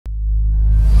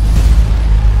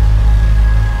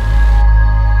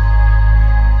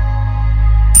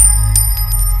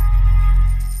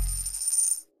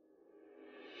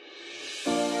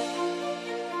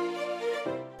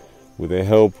the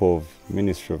help of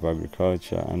Ministry of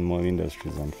Agriculture, Animal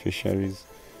Industries and Fisheries,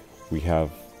 we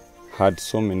have had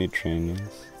so many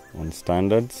trainings on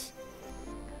standards.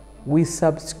 We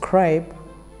subscribe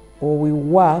or we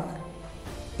work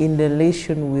in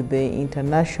relation with the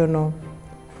International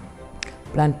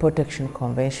Plant Protection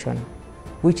Convention,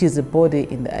 which is a body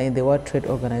in the World Trade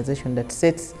Organization that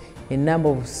sets a number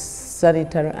of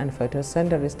sanitary and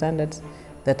phytosanitary standards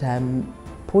that are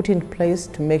put in place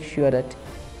to make sure that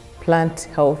plant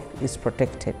health is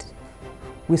protected.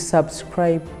 We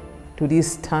subscribe to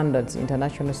these standards,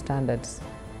 international standards,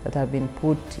 that have been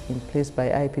put in place by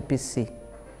IPPC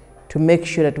to make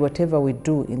sure that whatever we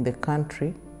do in the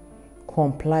country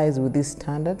complies with these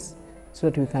standards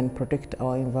so that we can protect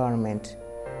our environment.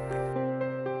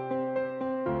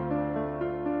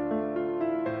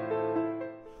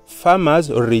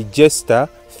 Farmers register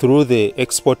through the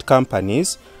export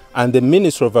companies, and the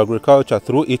Ministry of Agriculture,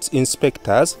 through its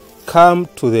inspectors, come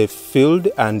to the field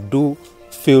and do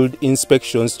field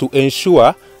inspections to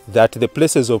ensure that the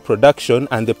places of production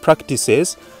and the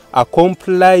practices are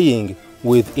complying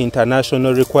with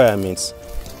international requirements.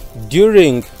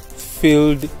 During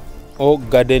field or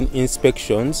garden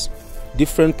inspections,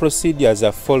 different procedures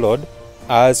are followed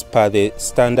as per the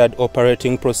standard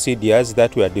operating procedures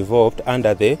that were developed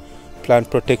under the Plant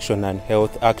Protection and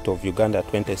Health Act of Uganda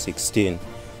 2016.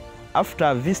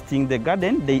 After visiting the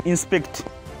garden, they inspect.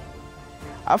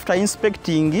 After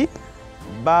inspecting, they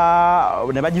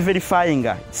verifying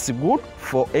it's good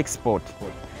for export.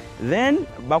 Then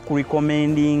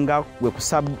bakurecommending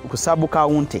kusabu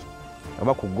county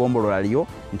abakugombolola liyo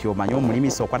nti omanyi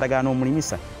omulimisa okwatagana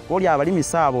n'omulimisa oli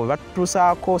abalimisa abo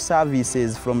batusaako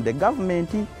services from the government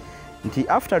nti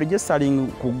after registering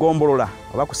kugombolola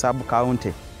oba kusabu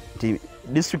county nti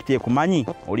district ekumanyi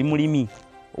oli mulimi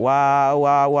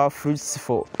wa fruits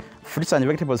and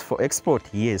vegetables for export,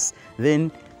 yes,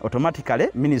 then automatically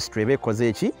ministry bekoze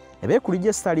eki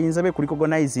ebekuregisterinze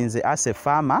bekurecognizing as a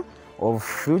farmer of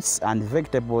fruits and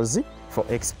vegetables for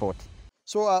export.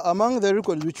 So among the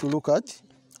records which you look at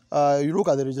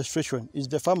the registration. Is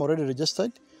the farm already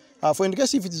registered? For in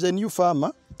case if it is a new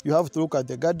farmer, you have to look at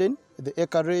the garden, the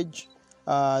acreage,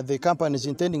 the company is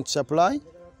intending to supply,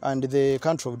 and the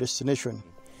country of destination.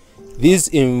 These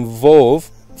involve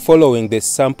following the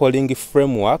sampling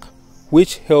framework,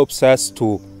 which helps us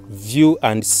to view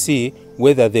and see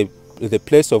whether the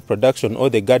place of production or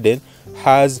the garden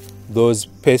has those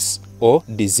pests or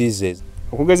diseases.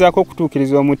 Okugezaako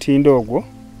okutuukiriza omutindo ogwo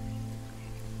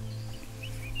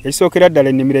ekisookera ddala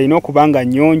ennimiro erina okuba nga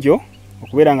nnyonjo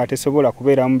okubeera nga tesobola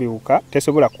kubeeramu biwuka,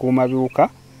 tesobola kukuuma biwuka,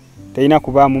 terina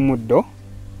kubaamu muddo.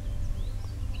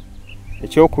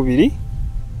 Ekyokubiri,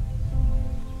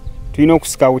 tulina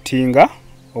okusikawutinga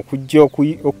okujja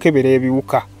okukebera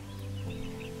ebiwuka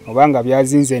oba nga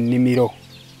byazinze ennimiro.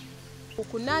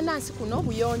 Okunaanansi kuno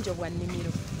obuyonjo bwa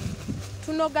nnimiro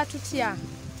tunoga tutya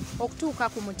okutuuka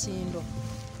ku mutindo.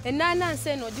 Ennaanansi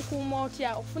eno ogikuuma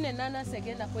otya okufuna ennaanansi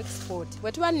egenda ku export?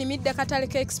 Bwe tuba nnimidde katale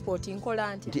ka export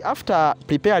nkola ntya? After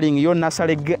preparing your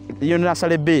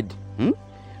nursery bed,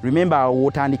 remember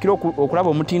otandikira okulaba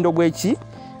omutindo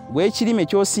gw'ekirime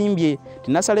ky'osimbye.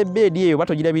 Nursery bed eyo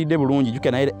batogirabiridde bulungi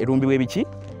jjuke naye erumbibwa ebiki?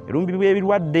 Erumbibwa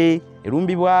ebirwadde,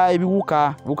 erumbibwa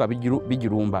ebiwuka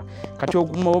bigirumba. Kati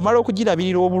omala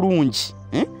okugirabirira obulungi,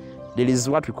 there is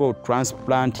what we call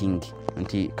transplanting.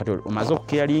 Nti kati omaze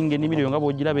okukeyalinga ennimiro nga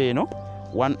bw'ogiraba eno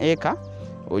 1 acre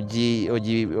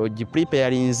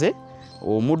ogipreparinze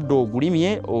omuddo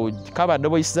ogulimye ogikabadde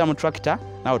boyisiza mu tractor,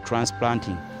 now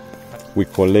transplanting. We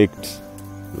collect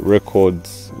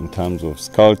records in terms of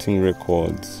scouting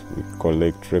records, we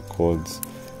collect records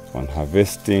on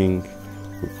harvesting,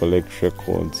 we collect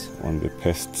records on the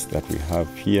pests that we have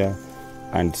here,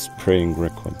 and spraying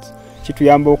records.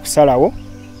 Kituyamba okusalawo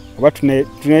oba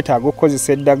tunetaaga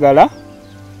okukozesa eddagala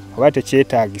oba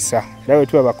tekyetaagisa. Era bwe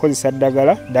tuba bakozesa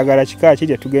ddagala kika ki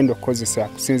lye tugenda okukozesa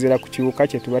kusinziira ku kiwuka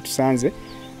kye tuba tusanze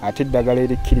ate eddagala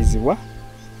erikkirizibwa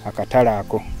akatale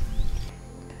ako.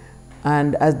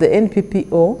 And as the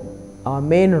NPPO, our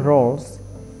main roles,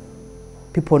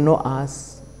 people know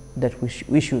us that we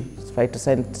issue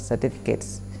phytosanitary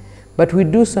certificates. But we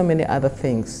do so many other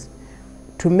things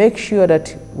to make sure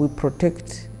that we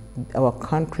protect our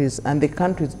countries and the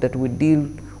countries that we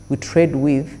trade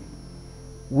with.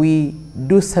 We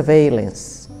do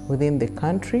surveillance within the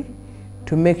country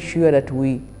to make sure that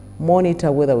we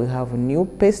monitor whether we have new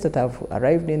pests that have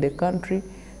arrived in the country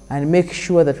and make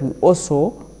sure that we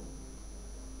also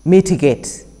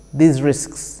mitigate these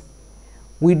risks.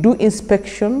 We do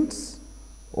inspections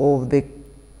of the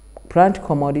plant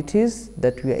commodities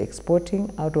that we are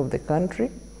exporting out of the country,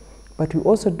 but we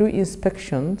also do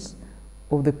inspections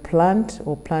of the plant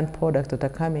or plant products that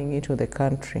are coming into the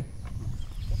country.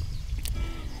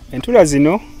 Entula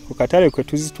zino ku katale kwe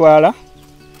tuzitwala,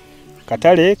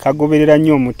 katale kagoberera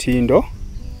nnyo omutindo,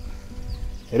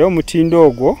 era omutindo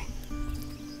ogwo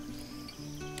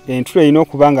entula erina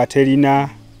okuba nga terina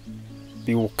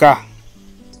biwuka.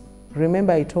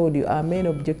 Remember, I told you our main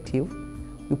objective,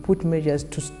 we put measures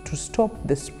to stop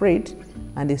the spread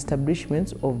and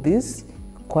establishment of these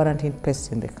quarantine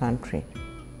pests in the country.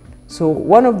 So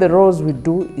one of the roles we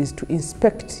do is to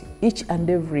inspect each and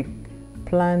every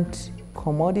plant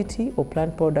commodity or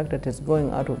plant product that is going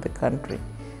out of the country,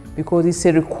 because it's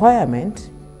a requirement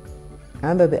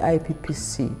under the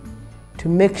IPPC to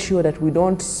make sure that we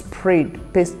don't spread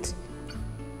pests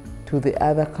to the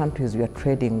other countries we are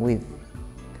trading with.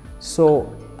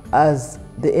 So as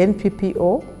the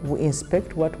NPPO, we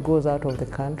inspect what goes out of the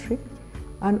country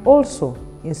and also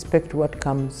inspect what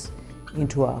comes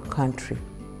into our country.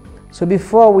 So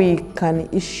before we can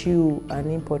issue an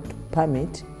import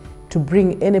permit to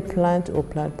bring any plant or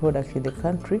plant product in the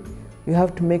country, we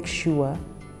have to make sure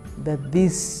that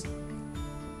this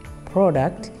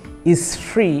product is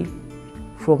free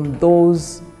from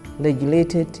those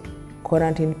regulated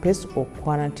quarantine pests or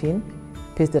quarantine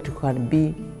pests that can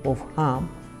be of harm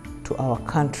to our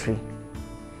country.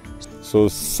 So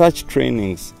such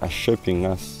trainings are shaping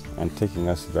us and taking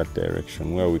us to that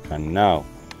direction where we can now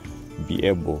be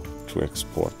able to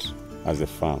export as a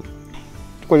farm.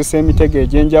 Tukozesa emitego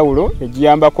egy'enjawulo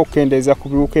egiyambako okukendeeza ku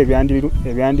biwuka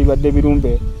ebyandibadde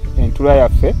birumbe entula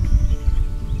yaffe,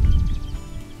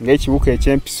 ng'ekiwuka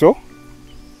eky'empiso,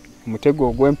 omutego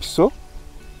ogw'empiso,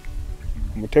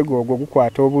 omutego ogwo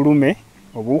gukwata obulume,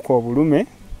 obuwuka obulume,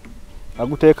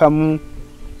 baguteekamu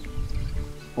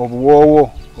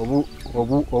obuwoowo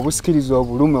obusikiriza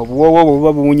obulume. Obuwoowo obwo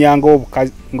buba buwunya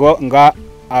nga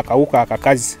akawuka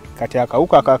akakazi. Kati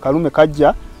akawuka akakalume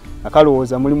kajja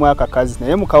akalowooza mulimu akakazi,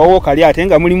 naye mu kawoowo kali ate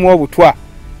nga mulimu obutwa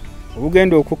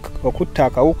obugenda okutta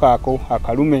akawuka ako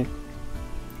akalume.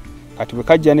 Kati bwe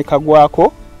kajja ne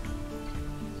kagwako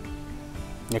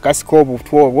ne kasika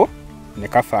obutwa obwo ne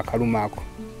kafa akalume ako.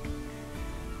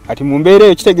 Kati mu mbeera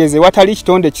eyo kitegeeze watali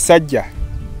kitonde kisajja,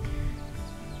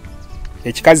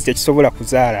 ekikazi tekisobola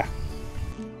kuzaala.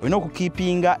 Olina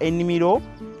okukiipinga ennimiro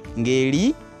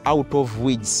ng'eri out of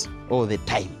weeds all the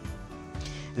time.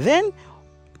 Then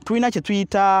tulina kye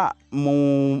tuyita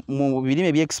mu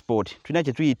birime by'export, tulina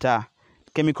kye tuyita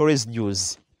chemical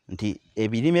residues, nti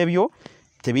ebirime byo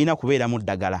tebirina kubeeramu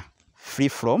ddagala, free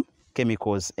from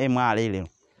chemicals, MRL.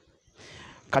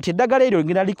 Kati eddagala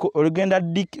eryo olugenda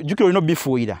jjukira olina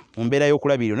bifuuyira mu mbeera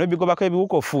y'okulabirira, n'ebigobako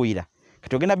ebiwuka ofuuyira.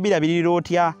 Kati ogenda birabirira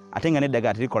otya ate nga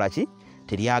n'eddagala terikola ki?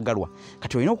 Teryagalwa.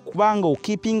 Kati olina okuba nga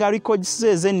okeepinga records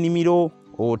ez'ennimiro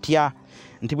otya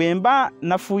nti bwe mba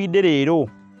nafuuyidde leero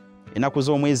ennaku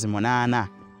z'omwezi 8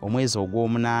 omwezi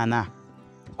ogw'omunaana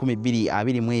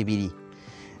 2022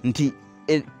 nti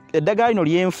eddagala lino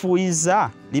lyenfuuyiza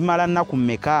limala nnaku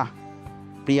mmeka,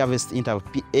 pre-harvest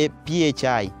interval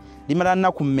PHI limala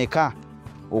nnaku mmeka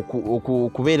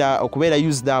okubeera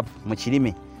used up mu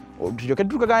kirime, tulyoke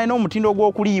tukagane n'omutindo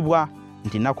ogw'okuliibwa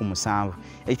nti nnaku 7.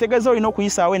 Ekitegeeza olina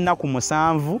okuyisaawo ennaku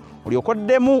 7 olyoke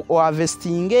oddemu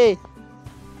oharvestinge.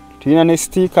 Tulina ne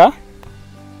stika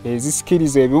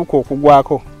ezisikiriza ebiwuka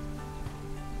okugwako,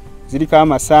 ziriko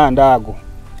amasanda ago.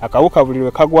 Akawuka buli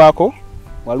lwe kagwako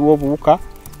waliwo obuwuka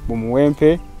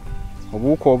bumuwempe,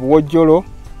 obuwuka obuwojjolo,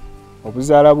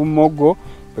 obuzaala bumoggo,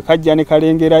 bwe kajja ne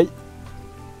kalengera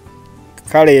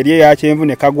kale eri eya kyenvu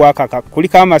ne kagwaka,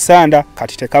 kuliko amasanda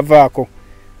kati tekavaako,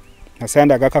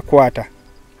 amasanda gakakwata.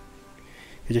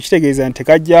 Ekyo kitegeeza nti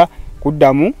tekajja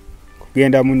kuddamu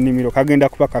kugenda mu nnimiro, kagenda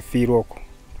kuba kafiira okwo.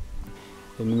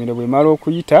 Ennimiro bw'emala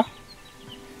okuyita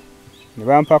ne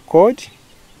bampa code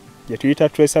gye tuyita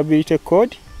traceability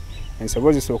code,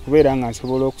 ensobozesa okubeera nga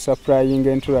nsobola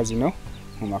okusupplyinga entula zino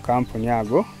mu makampuni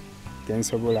ago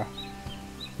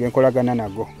genkolagana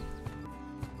nago.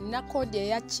 Nina kodi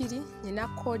eya kiri, nina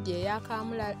kodi eya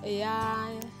kamula eya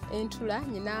entula,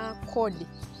 nina kodi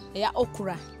eya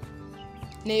okra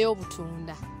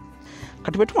n'ey'obutunda.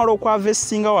 Kati bwe tumala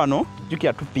okwavesinga wano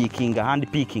jjukira tupiikinga, hand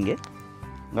picking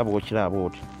nga bw'okiraba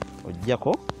oti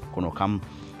ojjako kuno kamu.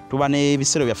 Tuba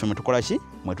n'ebisero byaffe mwe tukola ki?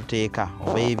 Mwe tuteeka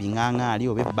oba ebiŋŋaŋaali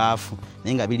oba ebbaafu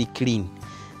naye nga biri clean.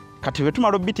 Kati bwe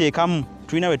tumala obiteekamu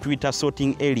tulina we tuyita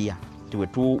sorting area,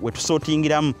 we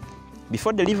tusortingiramu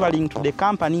before delivering to the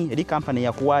company. Eri company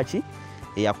yakuwaki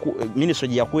ministry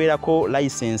gye yakuweerako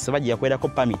license oba gye yakuweerako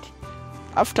permit.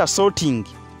 After sorting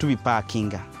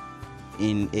tubiparkinga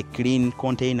in a clean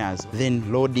containers,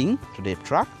 then loading to the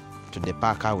truck to the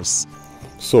pack house.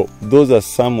 So those are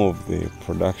some of the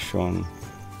production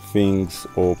things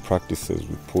or practices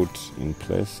we put in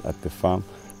place at the farm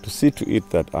to see to it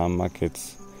that our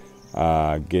markets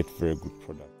get very good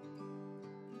products.